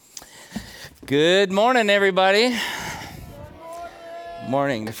Good morning, everybody.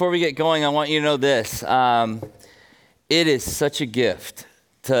 Morning. Before we get going, I want you to know this. It is such a gift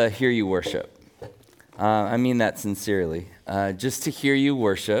to hear you worship. I mean that sincerely. Just to hear you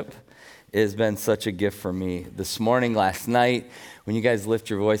worship has been such a gift for me. This morning, last night, when you guys lift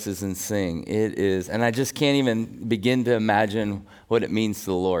your voices and sing, it is, and I just can't even begin to imagine what it means to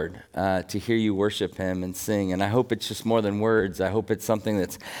the Lord to hear you worship Him and sing. And I hope it's just more than words. I hope it's something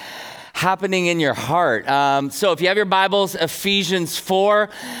that's happening in your heart. So if you have your Bibles, Ephesians 4.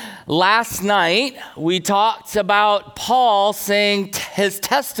 Last night, we talked about Paul saying his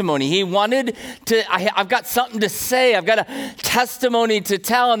testimony. He wanted to, I've got something to say. I've got a testimony to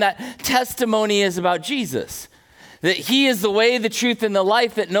tell, and that testimony is about Jesus. That He is the way, the truth, and the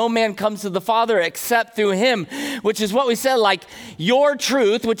life, that no man comes to the Father except through Him, which is what we said, like your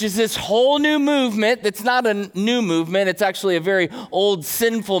truth, which is this whole new movement that's not a new movement. It's actually a very old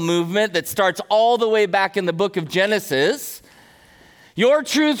sinful movement that starts all the way back in the book of Genesis. Your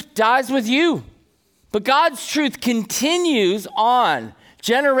truth dies with you, but God's truth continues on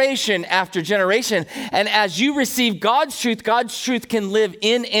generation after generation. And as you receive God's truth can live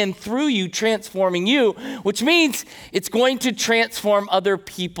in and through you, transforming you, which means it's going to transform other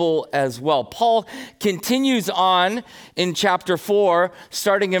people as well. Paul continues on in chapter 4,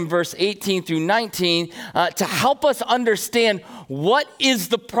 starting in verse 18 through 19, to help us understand what is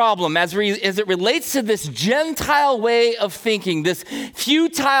the problem as it relates to this Gentile way of thinking, this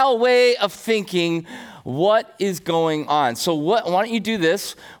futile way of thinking. What is going on? So why don't you do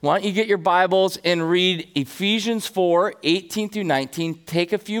this? Why don't you get your Bibles and read Ephesians 4, 18 through 19.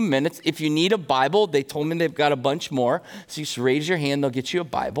 Take a few minutes. If you need a Bible, they told me they've got a bunch more. So you just raise your hand. They'll get you a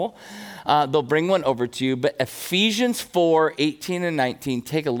Bible. They'll bring one over to you. But Ephesians 4, 18 and 19,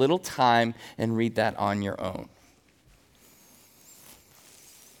 take a little time and read that on your own.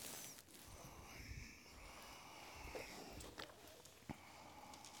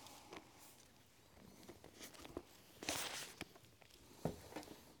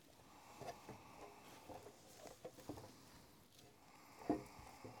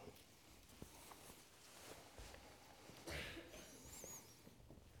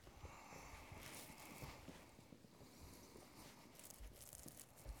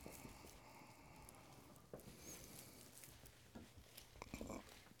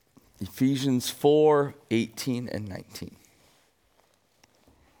 Ephesians 4, 18 and 19.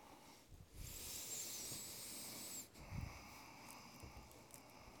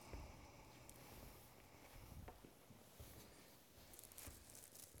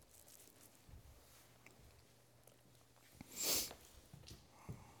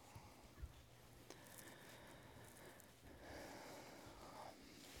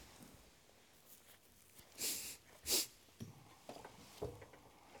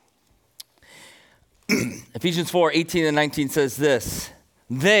 Ephesians 4, 18 and 19 says this: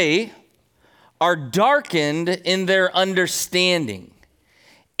 they are darkened in their understanding,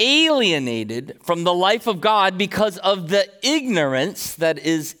 alienated from the life of God because of the ignorance that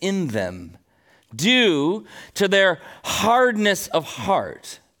is in them, due to their hardness of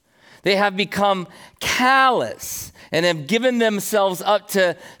heart. They have become callous and have given themselves up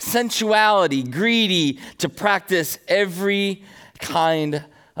to sensuality, greedy to practice every kind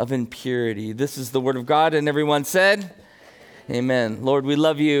of impurity. This is the word of God, and everyone said, amen. Lord, we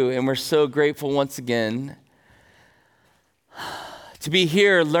love you, and we're so grateful once again to be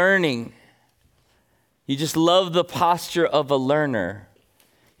here learning. You just love the posture of a learner.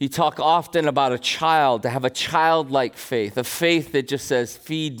 You talk often about a child, to have a childlike faith, a faith that just says,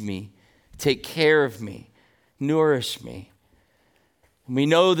 feed me, take care of me, nourish me. And we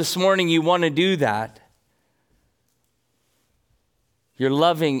know this morning you want to do that. You're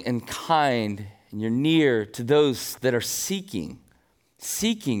loving and kind, and you're near to those that are seeking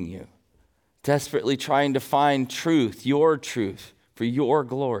you, desperately trying to find truth, your truth, for your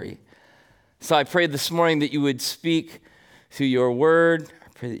glory. So I pray this morning that you would speak through your word. I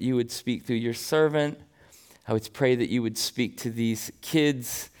pray that you would speak through your servant. I would pray that you would speak to these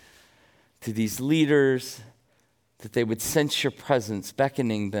kids, to these leaders, that they would sense your presence,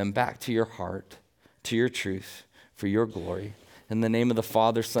 beckoning them back to your heart, to your truth, for your glory. In the name of the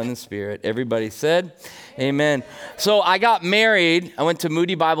Father, Son, and Spirit. Everybody said, amen. So I got married. I went to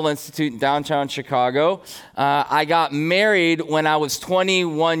Moody Bible Institute in downtown Chicago. I got married when I was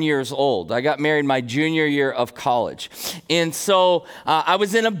 21 years old. I got married my junior year of college. And so I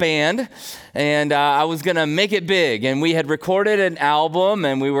was in a band, and I was going to make it big. And we had recorded an album,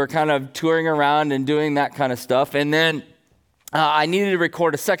 and we were kind of touring around and doing that kind of stuff. And then I needed to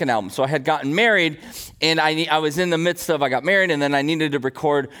record a second album. So I had gotten married, and I was in the midst of, I got married, and then I needed to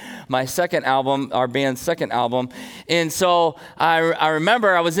record my second album, our band's second album. And so I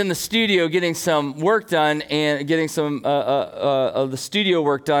remember I was in the studio getting some work done and getting some of the studio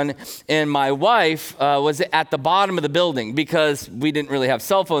work done, and my wife was at the bottom of the building because we didn't really have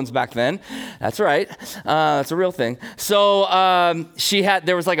cell phones back then. That's right. That's a real thing. So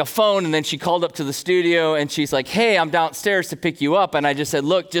there was like a phone, and then she called up to the studio, and she's like, hey, I'm downstairs to pick you up. And I just said,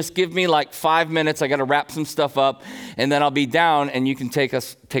 look, just give me like 5 minutes. I got to wrap some stuff up, and then I'll be down, and you can take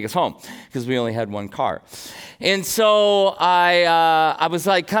us home, because we only had one car. And so I was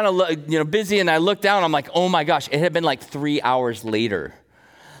like kind of busy, and I looked down. I'm like, oh my gosh, it had been like 3 hours later.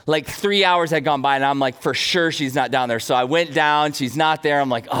 Like 3 hours had gone by, and I'm like, for sure she's not down there. So I went down, she's not there. I'm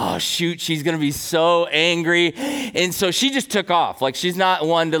like, oh shoot, she's gonna be so angry. And so she just took off. Like, she's not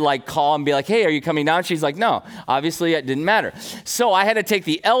one to like call and be like, hey, are you coming down? She's like, no, obviously it didn't matter. So I had to take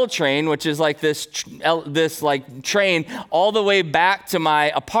the L train, which is like this train all the way back to my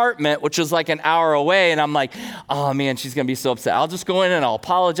apartment, which was like an hour away. And I'm like, oh man, she's gonna be so upset. I'll just go in and I'll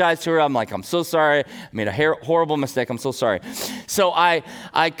apologize to her. I'm like, I'm so sorry. I made a horrible mistake. I'm so sorry. So I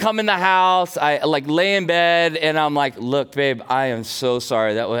come in the house, I like lay in bed, and I'm like, look, babe, I am so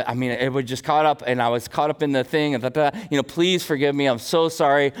sorry. It was just caught up, and I was caught up in the thing, and please forgive me. I'm so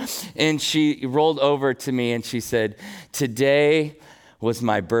sorry. And she rolled over to me and she said, today was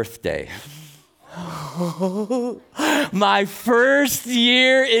my birthday. My first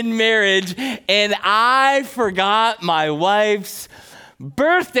year in marriage, and I forgot my wife's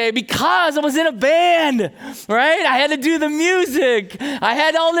birthday because I was in a band, right? I had to do the music. I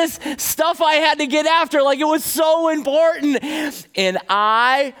had all this stuff I had to get after. Like, it was so important. And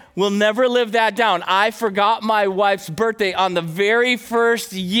I will never live that down. I forgot my wife's birthday on the very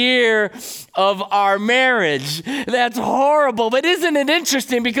first year of our marriage. That's horrible. But isn't it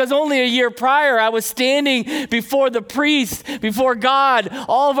interesting? Because only a year prior, I was standing before the priest, before God,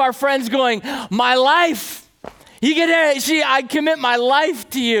 all of our friends going, my life. I commit my life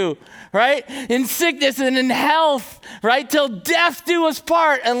to you, right? In sickness and in health, right? Till death do us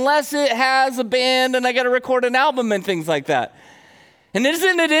part, unless it has a band and I got to record an album and things like that. And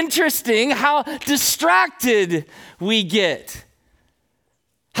isn't it interesting how distracted we get?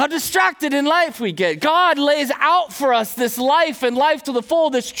 How distracted in life we get. God lays out for us this life and life to the full,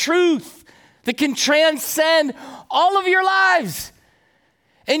 this truth that can transcend all of your lives.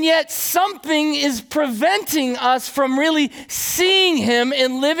 And yet something is preventing us from really seeing him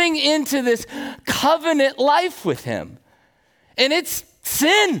and living into this covenant life with him. And it's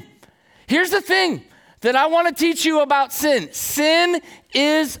sin. Here's the thing that I want to teach you about sin. Sin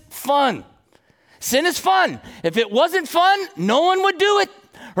is fun. Sin is fun. If it wasn't fun, no one would do it,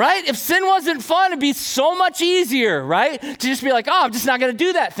 right? If sin wasn't fun, it'd be so much easier, right? To just be like, oh, I'm just not going to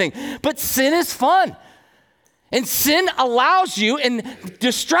do that thing. But sin is fun. And sin allows you and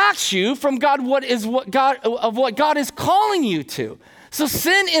distracts you from what God is calling you to. So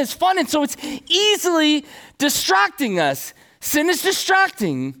sin is fun, and so it's easily distracting us. Sin is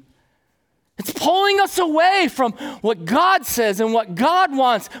distracting. It's pulling us away from what God says and what God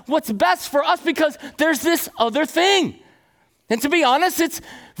wants, what's best for us, because there's this other thing. And to be honest, it's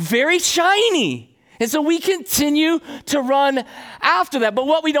very shiny. And so we continue to run after that. But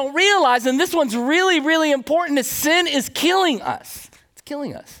what we don't realize, and this one's really, really important, is sin is killing us. It's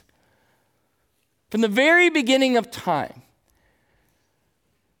killing us. From the very beginning of time,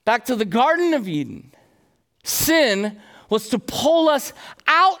 back to the Garden of Eden, sin was to pull us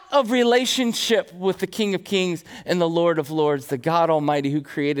out of relationship with the King of Kings and the Lord of Lords, the God Almighty who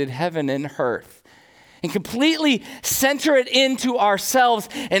created heaven and earth, and completely center it into ourselves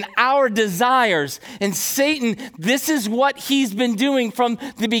and our desires. And Satan, this is what he's been doing from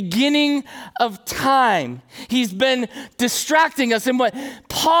the beginning of time. He's been distracting us. And what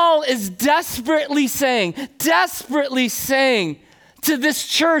Paul is desperately saying to this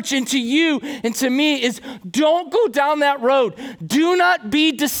church and to you and to me is, don't go down that road. Do not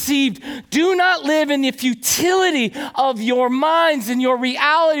be deceived. Do not live in the futility of your minds and your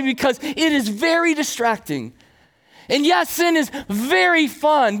reality, because it is very distracting. And yes, sin is very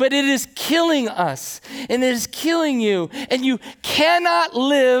fun, but it is killing us and it is killing you, and you cannot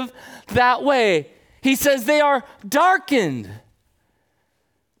live that way. He says they are darkened.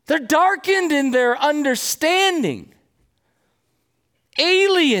 They're darkened in their understanding.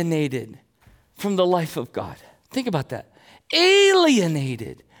 Alienated from the life of God. Think about that.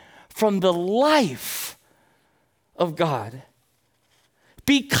 Alienated from the life of God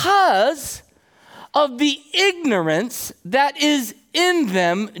because of the ignorance that is in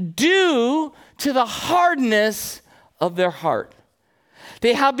them due to the hardness of their heart.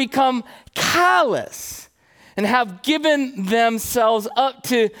 They have become callous and have given themselves up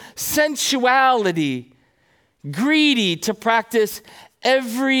to sensuality, greedy to practice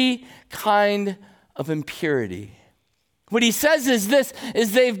every kind of impurity. What he says is this,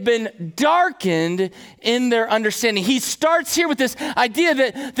 is they've been darkened in their understanding. He starts here with this idea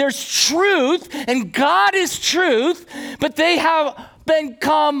that there's truth and God is truth, but they have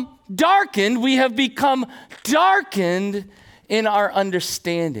become darkened. We have become darkened in our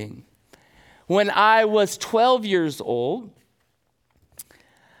understanding. When I was 12 years old,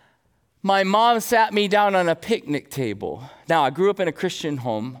 my mom sat me down on a picnic table. Now, I grew up in a Christian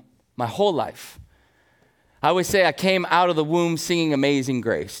home my whole life. I always say I came out of the womb singing Amazing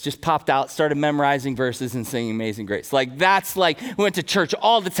Grace. Just popped out, started memorizing verses and singing Amazing Grace. We went to church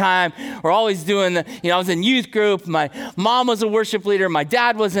all the time. We're always doing I was in youth group. My mom was a worship leader. My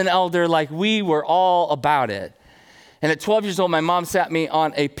dad was an elder. We were all about it. And at 12 years old, my mom sat me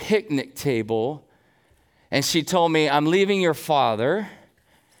on a picnic table and she told me, I'm leaving your father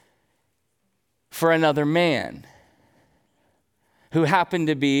for another man who happened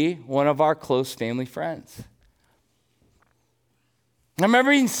to be one of our close family friends. I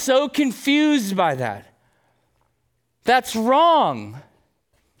remember being so confused by that. That's wrong.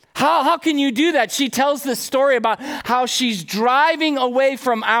 How can you do that? She tells this story about how she's driving away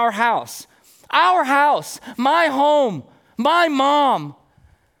from our house, my home, my mom,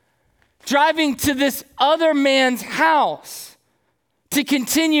 driving to this other man's house to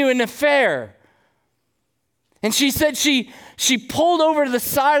continue an affair. And she said she pulled over to the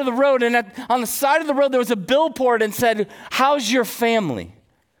side of the road, and on the side of the road there was a billboard and said, "How's your family?"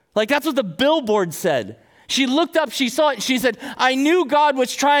 That's what the billboard said. She looked up, she saw it, and she said, I knew God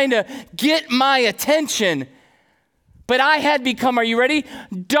was trying to get my attention, but I had become, are you ready?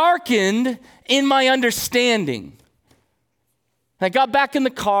 Darkened in my understanding. I got back in the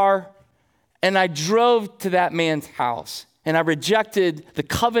car and I drove to that man's house and I rejected the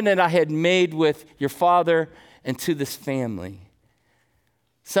covenant I had made with your father and to this family.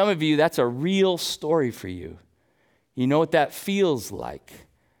 Some of you, that's a real story for you. You know what that feels like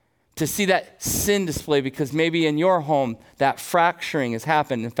to see that sin display, because maybe in your home that fracturing has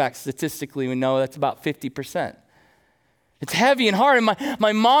happened. In fact, statistically, we know that's about 50%. It's heavy and hard. And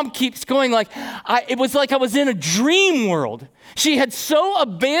my mom keeps going it was like I was in a dream world. She had so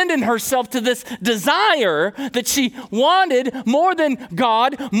abandoned herself to this desire that she wanted more than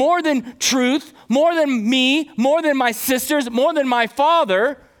God, more than truth, more than me, more than my sisters, more than my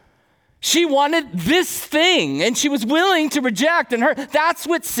father. She wanted this thing, and she was willing to reject. And that's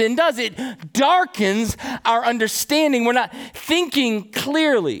what sin does. It darkens our understanding. We're not thinking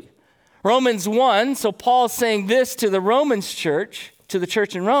clearly. Romans 1, so Paul's saying this to the Romans church, to the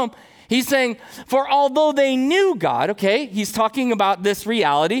church in Rome. He's saying, for although they knew God, okay, he's talking about this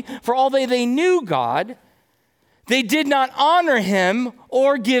reality. For although they knew God, they did not honor him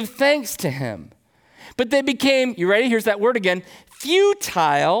or give thanks to him. But they became, you ready? Here's that word again,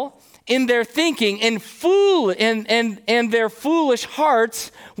 futile in their thinking, and their foolish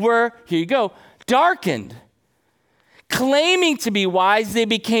hearts were, here you go, darkened. Claiming to be wise, they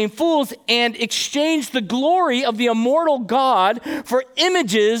became fools and exchanged the glory of the immortal God for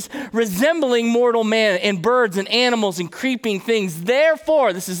images resembling mortal man and birds and animals and creeping things.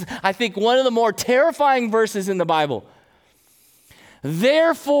 Therefore, this is, I think, one of the more terrifying verses in the Bible.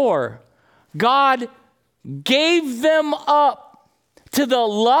 Therefore, God gave them up to the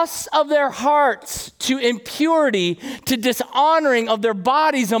lusts of their hearts, to impurity, to dishonoring of their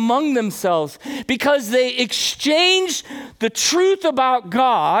bodies among themselves, because they exchanged the truth about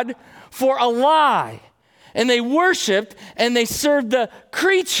God for a lie. And they worshiped and they served the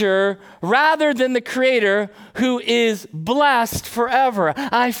creature rather than the Creator, who is blessed forever.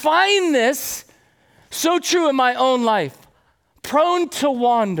 I find this so true in my own life. Prone to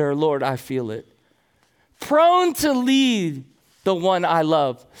wander, Lord, I feel it. Prone to lead the one I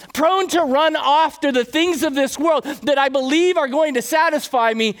love. Prone to run after the things of this world that I believe are going to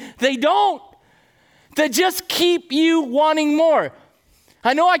satisfy me. They don't. They just keep you wanting more.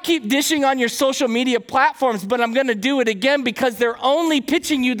 I know I keep dishing on your social media platforms, but I'm going to do it again, because they're only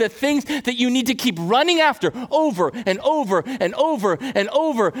pitching you the things that you need to keep running after over and over and over and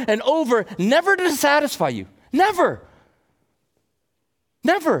over and over, never to satisfy you. Never.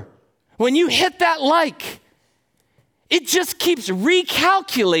 Never. When you hit that like, it just keeps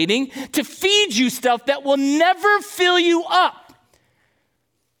recalculating to feed you stuff that will never fill you up,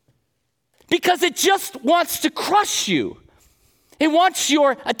 because it just wants to crush you. It wants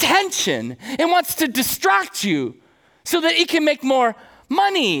your attention. It wants to distract you so that it can make more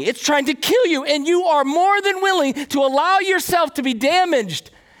money. It's trying to kill you. And you are more than willing to allow yourself to be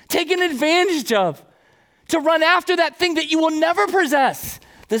damaged, taken advantage of, to run after that thing that you will never possess.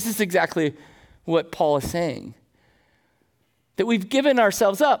 This is exactly what Paul is saying. That we've given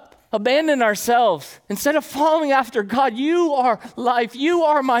ourselves up, abandoned ourselves. Instead of following after God, you are life. You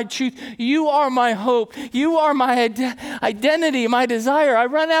are my truth. You are my hope. You are my identity, my desire. I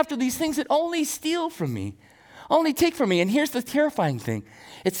run after these things that only steal from me, only take from me. And here's the terrifying thing.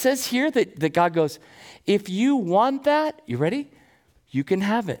 It says here that God goes, if you want that, you ready? You can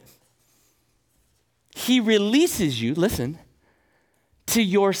have it. He releases you, listen, to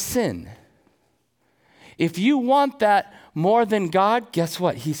your sin. If you want that more than God, guess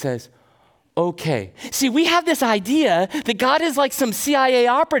what? He says, okay. See, we have this idea that God is like some CIA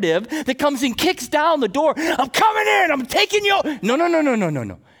operative that comes and kicks down the door. I'm coming in. I'm taking you. No.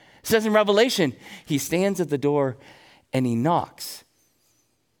 It says in Revelation, he stands at the door and he knocks.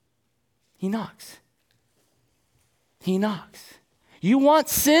 He knocks. He knocks. You want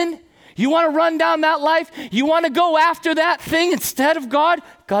sin? You want to run down that life? You want to go after that thing instead of God?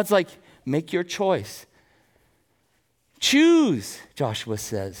 God's like, make your choice. Choose, Joshua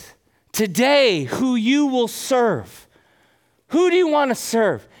says, today who you will serve. Who do you want to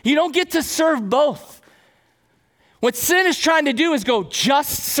serve? You don't get to serve both. What sin is trying to do is go,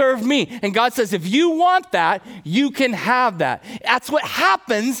 just serve me. And God says, if you want that, you can have that. That's what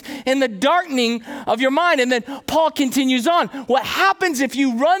happens in the darkening of your mind. And then Paul continues on. What happens if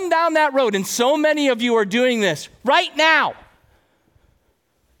you run down that road? And so many of you are doing this right now.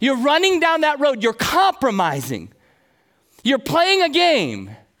 You're running down that road. You're compromising. You're playing a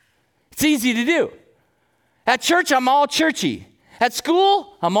game. It's easy to do. At church, I'm all churchy. At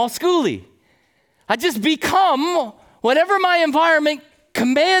school, I'm all schooly. I just become whatever my environment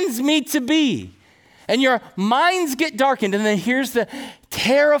commands me to be. And your minds get darkened. And then here's the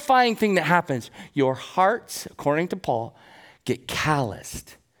terrifying thing that happens. Your hearts, according to Paul, get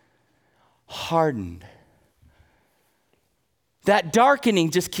calloused, hardened. That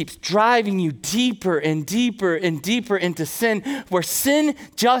darkening just keeps driving you deeper and deeper and deeper into sin, where sin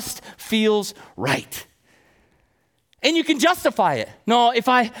just feels right. And you can justify it. No, if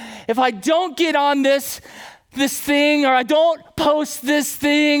I don't get on this thing, or I don't post this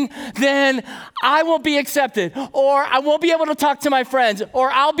thing, then I won't be accepted, or I won't be able to talk to my friends, or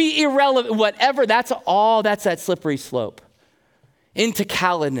I'll be irrelevant, whatever. That's that slippery slope into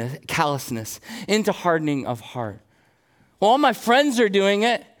callousness, into hardening of heart. Well, all my friends are doing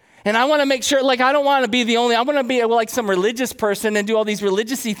it, and I want to make sure, I don't want to be the only, I want to be like some religious person and do all these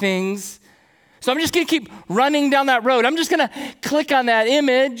religious-y things. So I'm just going to keep running down that road. I'm just going to click on that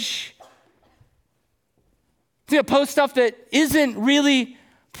image. I'm going to post stuff that isn't really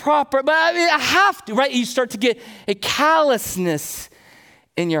proper, but I have to, right? You start to get a callousness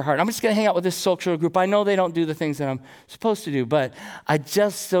in your heart. I'm just going to hang out with this social group. I know they don't do the things that I'm supposed to do, but I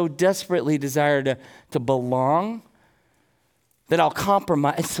just so desperately desire to belong that I'll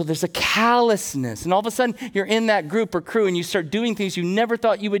compromise. So there's a callousness. And all of a sudden, you're in that group or crew and you start doing things you never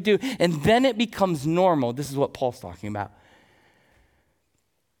thought you would do. And then it becomes normal. This is what Paul's talking about.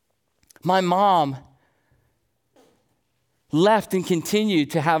 My mom left and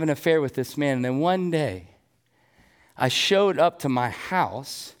continued to have an affair with this man. And then one day, I showed up to my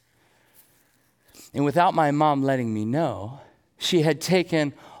house, and without my mom letting me know, she had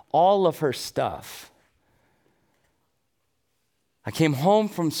taken all of her stuff. I came home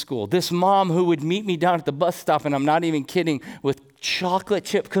from school. This mom who would meet me down at the bus stop, and I'm not even kidding, with chocolate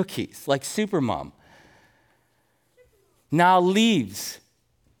chip cookies, like super mom, now leaves,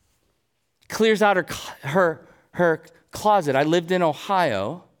 clears out her closet. I lived in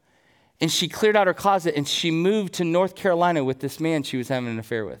Ohio, and she cleared out her closet, and she moved to North Carolina with this man she was having an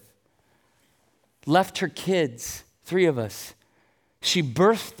affair with. Left her kids, 3 of us. She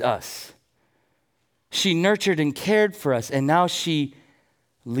birthed us. She nurtured and cared for us, and now she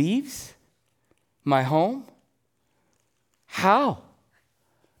leaves my home? How?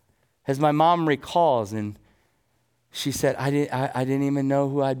 As my mom recalls, and she said, I didn't even know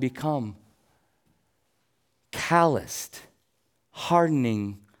who I'd become. Calloused,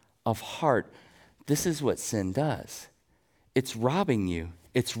 hardening of heart. This is what sin does. It's robbing you.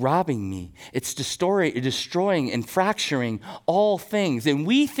 It's robbing me. It's destroying and fracturing all things. And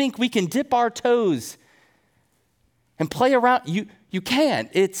we think we can dip our toes and play around. You can't.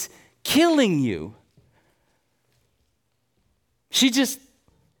 It's killing you. She just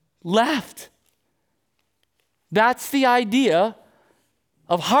left. That's the idea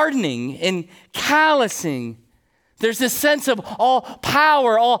of hardening and callousing There's this sense of all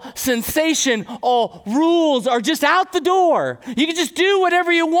power, all sensation, all rules are just out the door. You can just do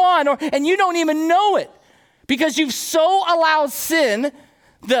whatever you want, and you don't even know it because you've so allowed sin,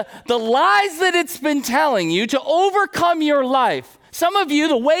 the lies that it's been telling you, to overcome your life. Some of you,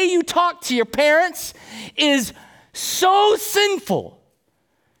 the way you talk to your parents is so sinful.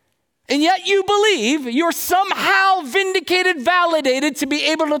 And yet you believe you're somehow vindicated, validated to be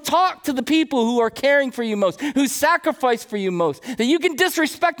able to talk to the people who are caring for you most, who sacrifice for you most, that you can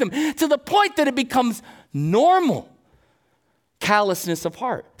disrespect them to the point that it becomes normal. Callousness of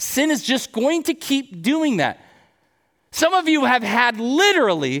heart. Sin is just going to keep doing that. Some of you have had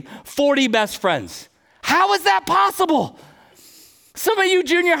literally 40 best friends. How is that possible? Some of you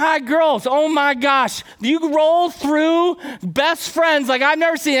junior high girls, oh my gosh, you roll through best friends like I've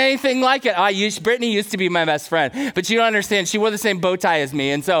never seen anything like it. Brittany used to be my best friend, but you don't understand. She wore the same bow tie as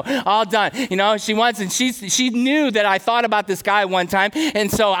me, and so all done. You know, she knew that I thought about this guy one time,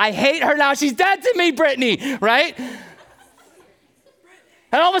 and so I hate her now. She's dead to me, Brittany, right?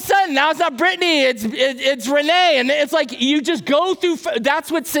 And all of a sudden, now it's not Brittany, it's Renee. And it's like you just go through,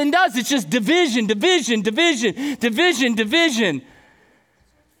 that's what sin does. It's just division.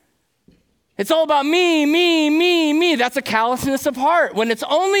 It's all about me. That's a callousness of heart. When it's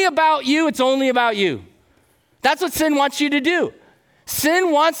only about you, it's only about you. That's what sin wants you to do.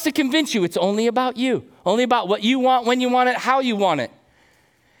 Sin wants to convince you it's only about you. Only about what you want, when you want it, how you want it.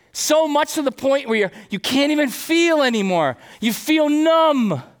 So much to the point where you can't even feel anymore. You feel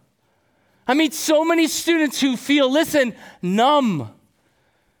numb. I meet so many students who feel, numb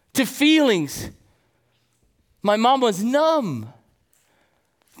to feelings. My mom was numb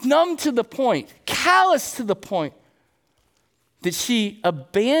to the point, callous to the point that she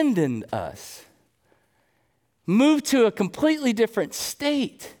abandoned us, moved to a completely different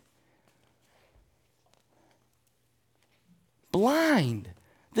state, blind.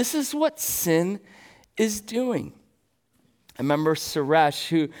 This is what sin is doing. I remember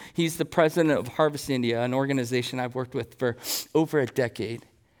Suresh, he's the president of Harvest India, an organization I've worked with for over a decade.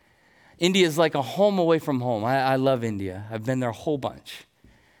 India is like a home away from home. I love India. I've been there a whole bunch.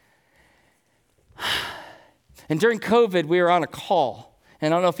 And during COVID, we were on a call.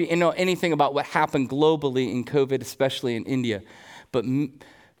 And I don't know if you know anything about what happened globally in COVID, especially in India, but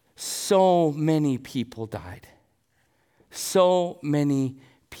so many people died. So many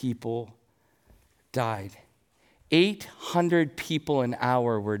people died. 800 people an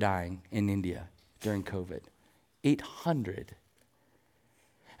hour were dying in India during COVID. 800.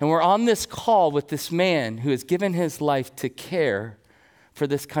 And we're on this call with this man who has given his life to care for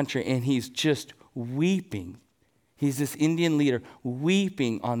this country, and he's just weeping. He's this Indian leader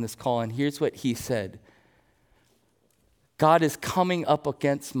weeping on this call, and here's what he said. God is coming up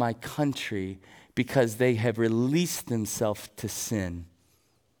against my country because they have released themselves to sin.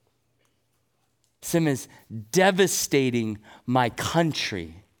 Sin is devastating my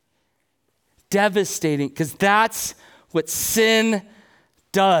country. Devastating, because that's what sin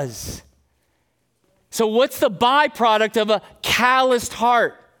does. So what's the byproduct of a calloused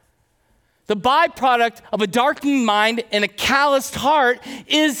heart? The byproduct of a darkened mind and a calloused heart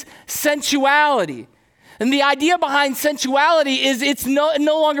is sensuality. And the idea behind sensuality is it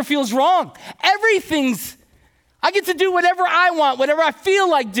no longer feels wrong. I get to do whatever I want, whatever I feel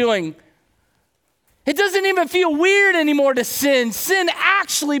like doing. It doesn't even feel weird anymore to sin. Sin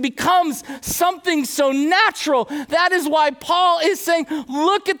actually becomes something so natural. That is why Paul is saying,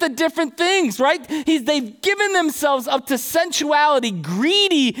 look at the different things, right? They've given themselves up to sensuality,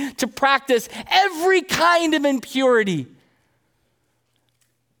 greedy to practice every kind of impurity.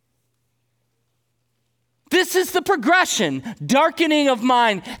 This is the progression, darkening of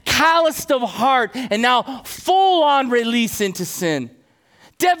mind, calloused of heart, and now full-on release into sin.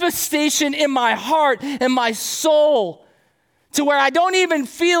 Devastation in my heart and my soul to where I don't even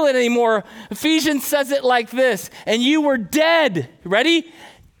feel it anymore. Ephesians says it like this, and you were dead. Ready?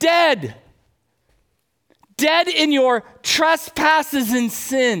 Dead. Dead in your trespasses and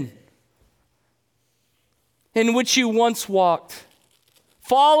sin in which you once walked,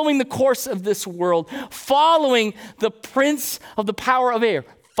 following the course of this world, following the prince of the power of air,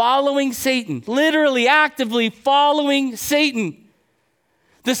 following Satan, literally, actively following Satan.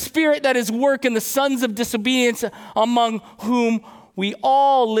 The spirit that is work in the sons of disobedience, among whom we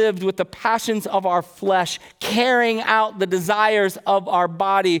all lived with the passions of our flesh, carrying out the desires of our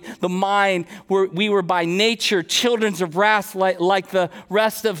body, the mind. We were by nature children of wrath like the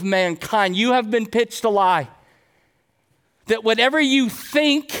rest of mankind. You have been pitched a lie. That whatever you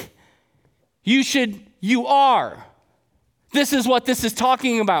think you are. This is what this is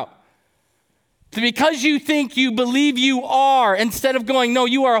talking about. Because you think you believe you are, instead of going, no,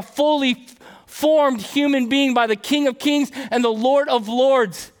 you are a fully formed human being by the King of Kings and the Lord of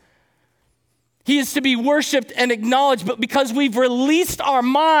Lords. He is to be worshiped and acknowledged, but because we've released our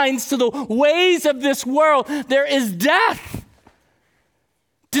minds to the ways of this world, there is death,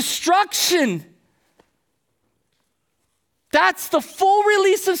 destruction. That's the full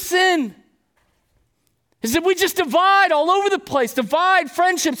release of sin. Is that we just divide all over the place, divide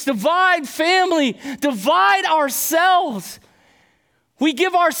friendships, divide family, divide ourselves. We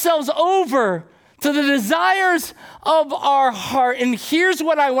give ourselves over to the desires of our heart. And here's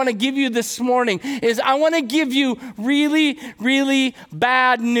what I want to give you this morning is I want to give you really, really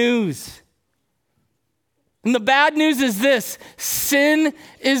bad news. And the bad news is this: sin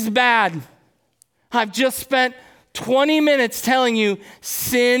is bad. I've just spent 20 minutes telling you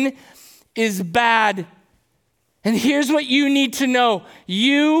sin is bad. And here's what you need to know.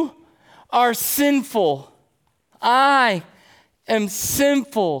 You are sinful. I am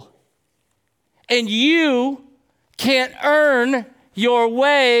sinful. And you can't earn your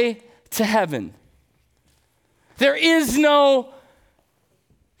way to heaven. There is no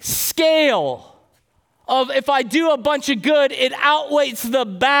scale of if I do a bunch of good, it outweighs the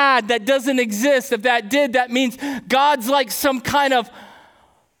bad. That doesn't exist. If that did, that means God's like some kind of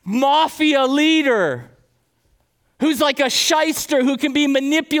mafia leader who's like a shyster who can be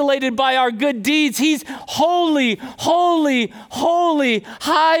manipulated by our good deeds. He's holy, holy, holy,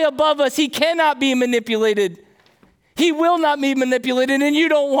 high above us. He cannot be manipulated. He will not be manipulated, and you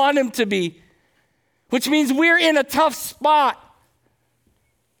don't want him to be. Which means we're in a tough spot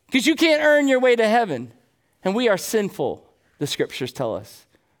because you can't earn your way to heaven. And we are sinful, the scriptures tell us.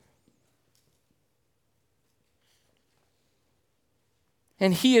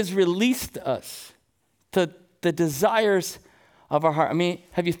 And he has released us to the desires of our heart. I mean,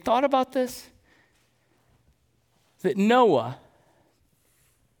 have you thought about this? That Noah,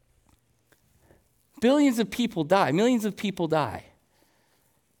 billions of people die, millions of people die.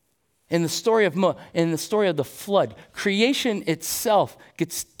 In the story of in the story of the flood, creation itself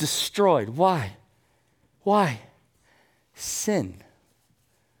gets destroyed. Why? Why? Sin.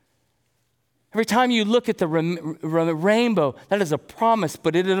 Every time you look at the rainbow, that is a promise,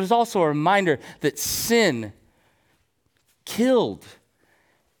 but it is also a reminder that sin killed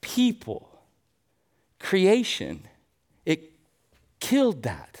people, creation. It killed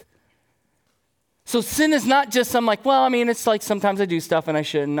that. So sin is not just some like, well, I mean, it's like sometimes I do stuff and I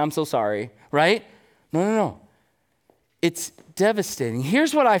shouldn't, I'm so sorry, right? No. It's devastating.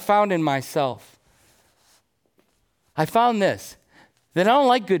 Here's what I found in myself. I found this, that I don't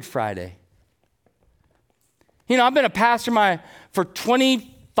like Good Friday. You know, I've been a pastor for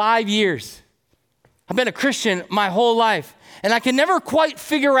 25 years. I've been a Christian my whole life. And I can never quite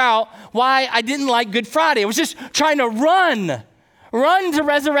figure out why I didn't like Good Friday. I was just trying to run to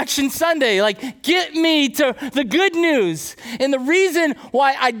Resurrection Sunday. Like, get me to the good news. And the reason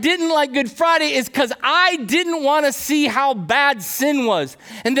why I didn't like Good Friday is because I didn't want to see how bad sin was.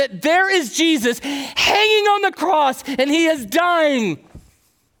 And that there is Jesus hanging on the cross and he is dying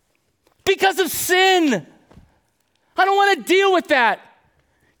because of sin. I don't want to deal with that.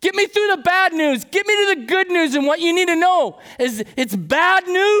 Get me through the bad news. Get me to the good news. And what you need to know is it's bad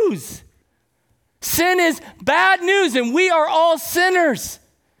news. Sin is bad news, and we are all sinners.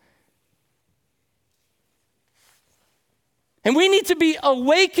 And we need to be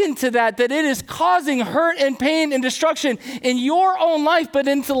awakened to that it is causing hurt and pain and destruction in your own life, but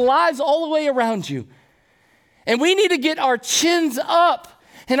into the lives all the way around you. And we need to get our chins up.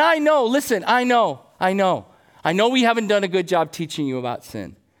 And I know we haven't done a good job teaching you about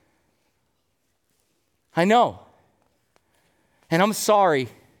sin. I know. And I'm sorry.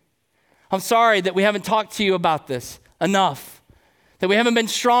 I'm sorry that we haven't talked to you about this enough, that we haven't been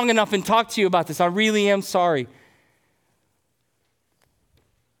strong enough and talked to you about this. I really am sorry.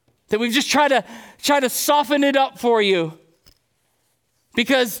 That we've just tried to soften it up for you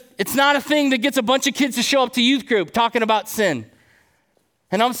because it's not a thing that gets a bunch of kids to show up to youth group talking about sin.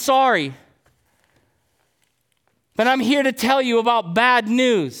 And I'm sorry. But I'm here to tell you about bad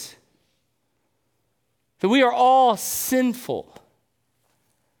news. That we are all sinful.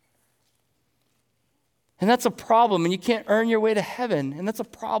 And that's a problem, and you can't earn your way to heaven, and that's a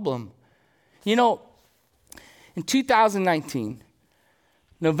problem. You know, in 2019,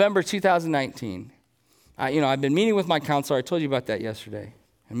 November 2019, I've been meeting with my counselor. I told you about that yesterday.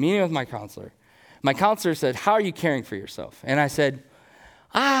 I'm meeting with my counselor. My counselor said, "How are you caring for yourself?" And I said,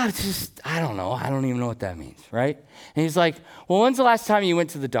 I don't know. I don't even know what that means, right? And he's like, "Well, when's the last time you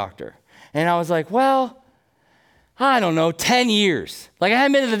went to the doctor?" And I was like, "Well, I don't know, 10 years. Like I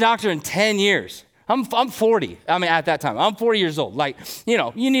hadn't been to the doctor in 10 years. I'm 40. I mean, at that time, I'm 40 years old. Like,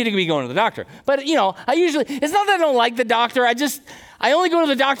 you need to be going to the doctor. But, it's not that I don't like the doctor. I only go to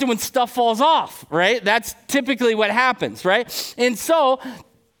the doctor when stuff falls off, right? That's typically what happens, right? And so,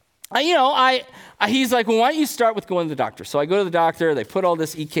 he's like, well, why don't you start with going to the doctor? So I go to the doctor. They put all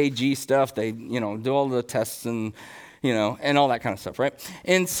this EKG stuff. They, do all the tests and all that kind of stuff, right?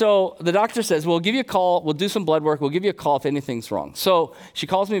 And so the doctor says, we'll give you a call. We'll do some blood work. We'll give you a call if anything's wrong. So she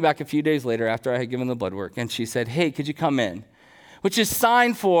calls me back a few days later after I had given the blood work, and she said, hey, could you come in? Which is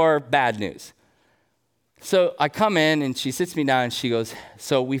sign for bad news. So I come in, and she sits me down, and she goes,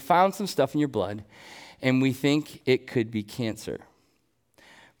 so we found some stuff in your blood, and we think it could be cancer.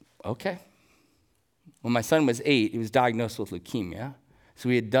 Okay. When my son was 8, he was diagnosed with leukemia. So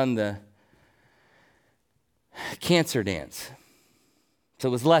we had done the cancer dance. So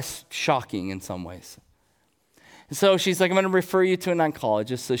it was less shocking in some ways. And so she's like, I'm going to refer you to an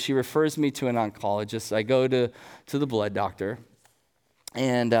oncologist. So she refers me to an oncologist. I go to the blood doctor,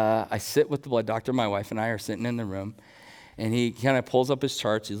 and I sit with the blood doctor. My wife and I are sitting in the room, and he kind of pulls up his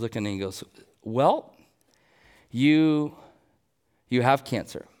charts. He's looking, and he goes, well, you have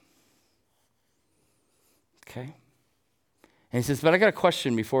cancer. Okay. And he says, but I got a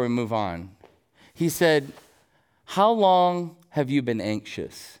question before we move on. He said, how long have you been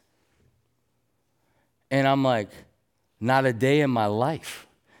anxious? And I'm like, not a day in my life.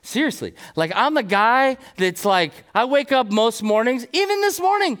 Seriously. Like, I'm the guy that's like, I wake up most mornings, even this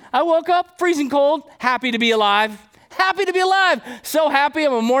morning, I woke up freezing cold, happy to be alive. Happy to be alive. So happy.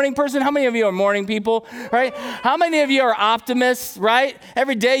 I'm a morning person. How many of you are morning people, right? How many of you are optimists, right?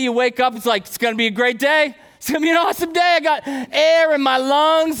 Every day you wake up, it's like, it's going to be a great day. It's going to be an awesome day. I got air in my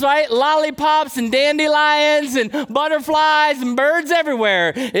lungs, right? Lollipops and dandelions and butterflies and birds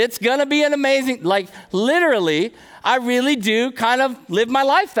everywhere. It's going to be an amazing, like literally, I really do kind of live my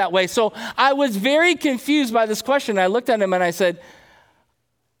life that way. So I was very confused by this question. I looked at him and I said,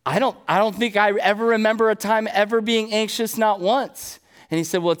 I don't think I ever remember a time ever being anxious, not once. And he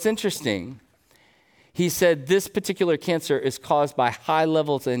said, well, it's interesting. He said, this particular cancer is caused by high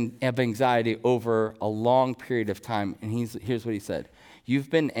levels of anxiety over a long period of time. And here's what he said. You've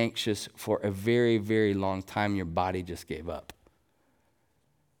been anxious for a very, very long time. Your body just gave up.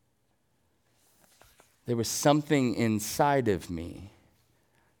 There was something inside of me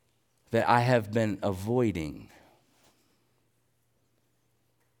that I have been avoiding.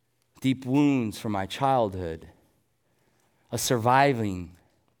 Deep wounds from my childhood, a surviving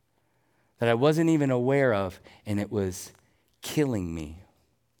that I wasn't even aware of, and it was killing me.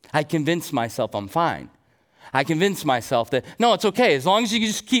 I convinced myself I'm fine. I convinced myself that, no, it's okay. As long as you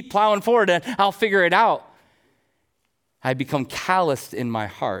just keep plowing forward, I'll figure it out. I become calloused in my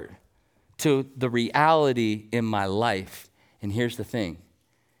heart to the reality in my life. And here's the thing.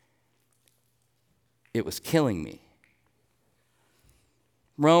 It was killing me.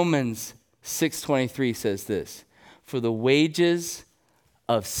 Romans 6:23 says this, for the wages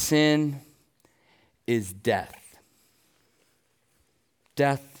of sin is death.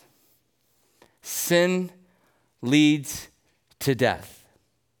 Death. Sin leads to death.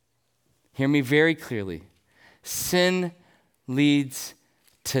 Hear me very clearly. Sin leads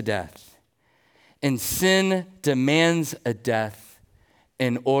to death. And sin demands a death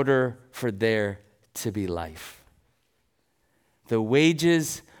in order for there to be life. The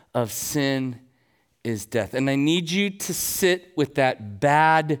wages of sin is death. And I need you to sit with that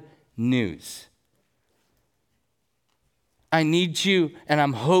bad news. I need you, and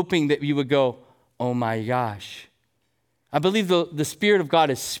I'm hoping that you would go, oh my gosh. I believe the Spirit of God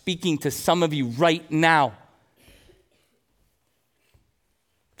is speaking to some of you right now.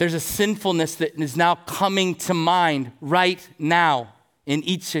 There's a sinfulness that is now coming to mind right now in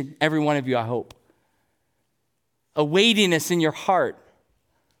each and every one of you, I hope. A weightiness in your heart.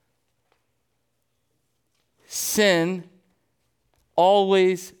 Sin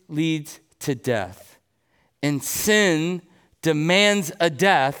always leads to death. And sin demands a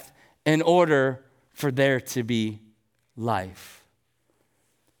death in order for there to be life.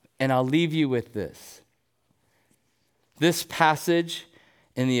 And I'll leave you with this. This passage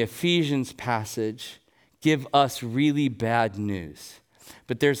and the Ephesians passage give us really bad news.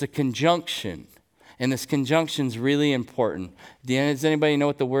 But there's a conjunction, and this conjunction's really important. Does anybody know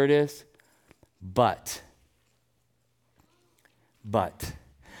what the word is? But.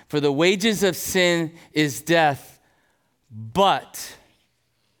 For the wages of sin is death, but.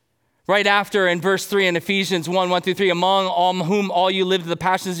 Right after in verse 3 in Ephesians 1:1-3, among whom all you lived in the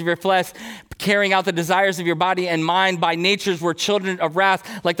passions of your flesh, carrying out the desires of your body and mind, by natures were children of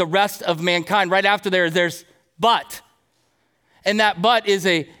wrath like the rest of mankind. Right after there's but. And that but is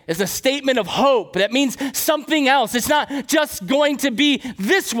a statement of hope. That means something else. It's not just going to be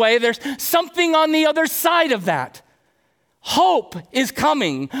this way. There's something on the other side of that. Hope is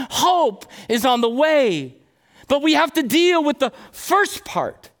coming. Hope is on the way. But we have to deal with the first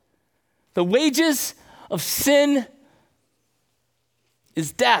part. The wages of sin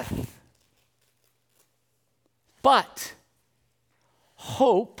is death. But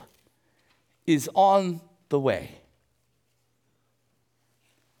hope is on the way.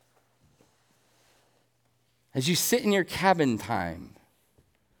 As you sit in your cabin time,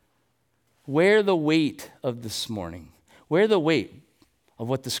 wear the weight of this morning. Wear the weight of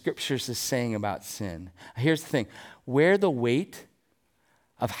what the scriptures is saying about sin. Here's the thing. Wear the weight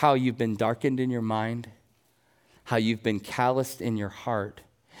of how you've been darkened in your mind, how you've been calloused in your heart,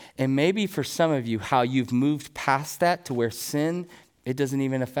 and maybe for some of you, how you've moved past that to where sin, it doesn't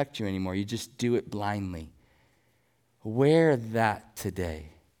even affect you anymore. You just do it blindly. Wear that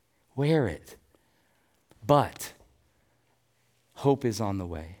today. Wear it. But hope is on the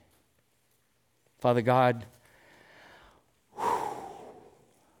way. Father God,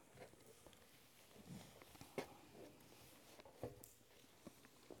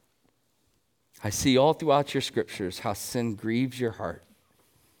 I see all throughout your scriptures how sin grieves your heart.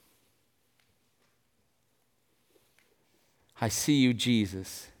 I see you,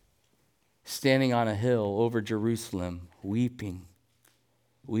 Jesus, standing on a hill over Jerusalem, weeping,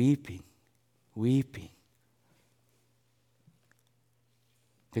 weeping, weeping.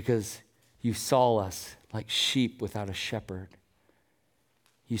 Because you saw us like sheep without a shepherd.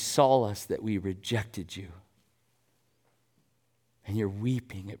 You saw us that we rejected you. And you're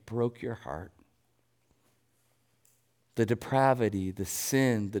weeping. It broke your heart. The depravity, the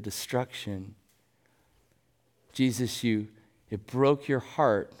sin, the destruction. Jesus, it broke your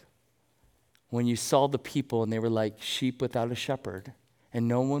heart when you saw the people and they were like sheep without a shepherd. And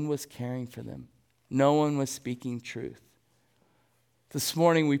no one was caring for them. No one was speaking truth. This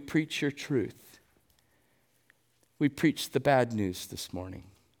morning we preach your truth. We preach the bad news this morning,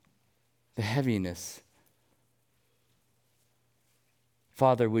 the heaviness.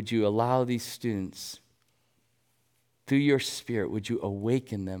 Father, would you allow these students, through your Spirit, would you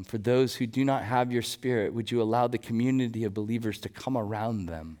awaken them? For those who do not have your Spirit, would you allow the community of believers to come around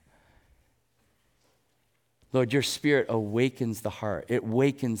them? Lord, your Spirit awakens the heart. It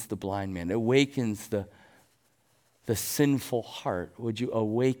awakens the blind man. It awakens the sinful heart. Would you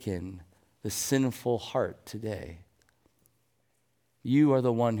awaken the sinful heart today? You are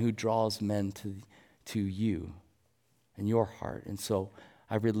the one who draws men to you and your heart. And so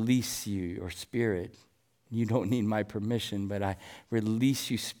I release you, your Spirit. You don't need my permission, but I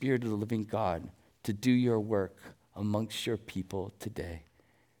release you, Spirit of the living God, to do your work amongst your people today.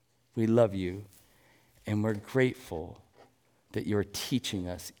 We love you, and we're grateful that you're teaching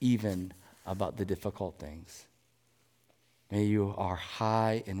us even about the difficult things. May you are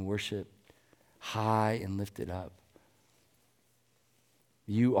high in worship, high and lifted up.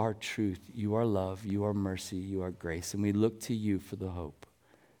 You are truth, you are love, you are mercy, you are grace, and we look to you for the hope.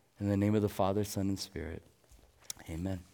 In the name of the Father, Son, and Spirit, amen.